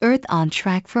Earth on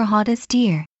track for hottest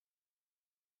year.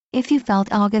 If you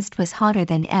felt August was hotter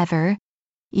than ever,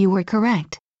 you were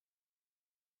correct.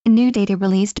 New data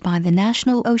released by the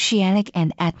National Oceanic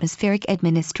and Atmospheric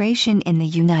Administration in the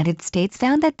United States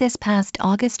found that this past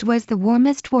August was the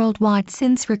warmest worldwide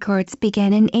since records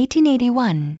began in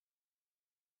 1881.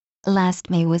 Last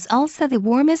May was also the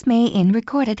warmest May in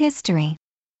recorded history.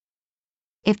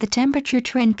 If the temperature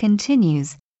trend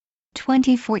continues,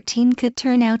 2014 could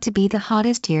turn out to be the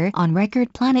hottest year on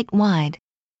record planet-wide,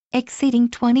 exceeding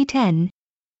 2010,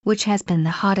 which has been the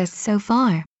hottest so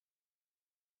far.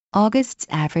 August's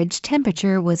average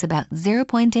temperature was about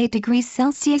 0.8 degrees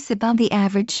Celsius above the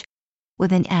average,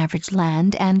 with an average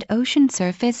land and ocean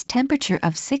surface temperature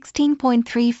of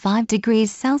 16.35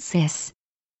 degrees Celsius,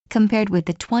 compared with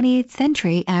the 20th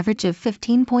century average of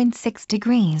 15.6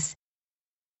 degrees.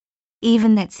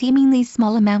 Even that seemingly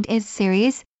small amount is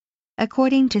serious,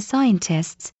 according to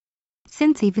scientists,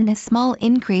 since even a small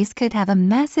increase could have a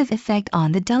massive effect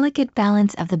on the delicate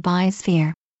balance of the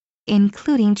biosphere,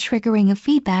 including triggering a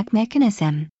feedback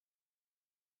mechanism.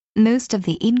 Most of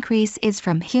the increase is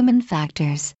from human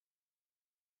factors.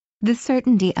 The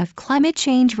certainty of climate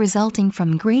change resulting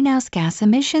from greenhouse gas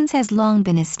emissions has long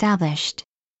been established.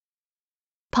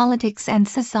 Politics and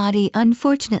society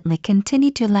unfortunately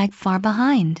continue to lag far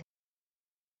behind.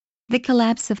 The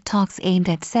collapse of talks aimed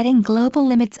at setting global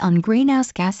limits on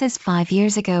greenhouse gases 5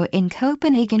 years ago in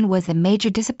Copenhagen was a major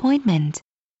disappointment.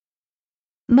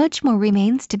 Much more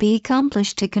remains to be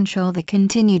accomplished to control the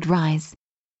continued rise.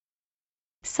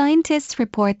 Scientists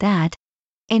report that,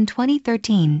 in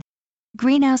 2013,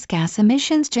 greenhouse gas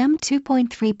emissions jumped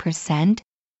 2.3%,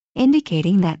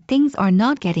 indicating that things are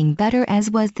not getting better as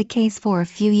was the case for a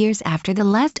few years after the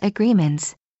last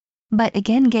agreements, but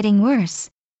again getting worse.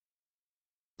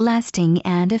 Lasting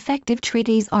and effective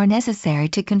treaties are necessary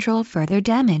to control further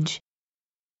damage.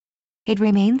 It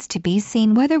remains to be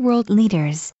seen whether world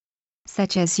leaders,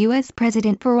 such as U.S.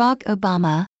 President Barack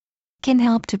Obama, can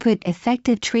help to put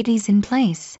effective treaties in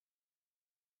place.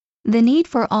 The need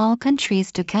for all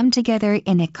countries to come together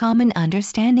in a common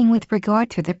understanding with regard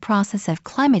to the process of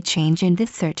climate change in this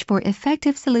search for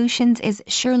effective solutions is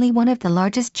surely one of the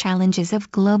largest challenges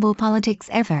of global politics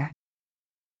ever.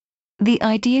 The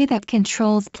idea that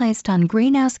controls placed on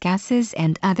greenhouse gases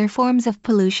and other forms of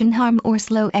pollution harm or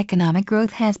slow economic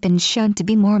growth has been shown to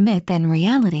be more myth than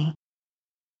reality.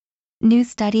 New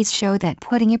studies show that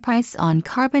putting a price on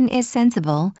carbon is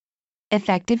sensible,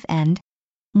 effective and,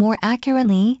 more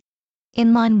accurately,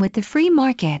 in line with the free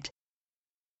market.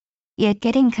 Yet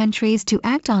getting countries to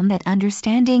act on that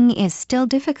understanding is still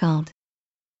difficult.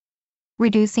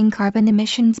 Reducing carbon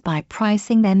emissions by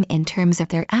pricing them in terms of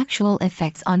their actual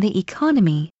effects on the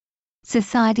economy,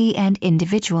 society and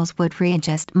individuals would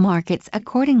readjust markets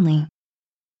accordingly.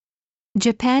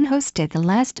 Japan hosted the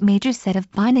last major set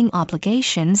of binding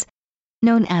obligations,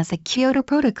 known as the Kyoto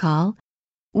Protocol,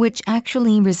 which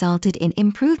actually resulted in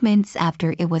improvements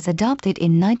after it was adopted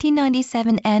in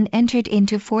 1997 and entered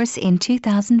into force in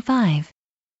 2005.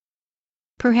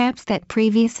 Perhaps that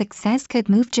previous success could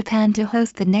move Japan to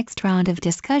host the next round of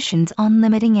discussions on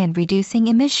limiting and reducing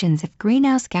emissions of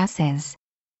greenhouse gases.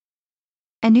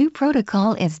 A new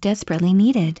protocol is desperately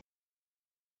needed.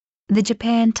 The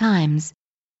Japan Times,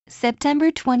 September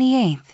 28.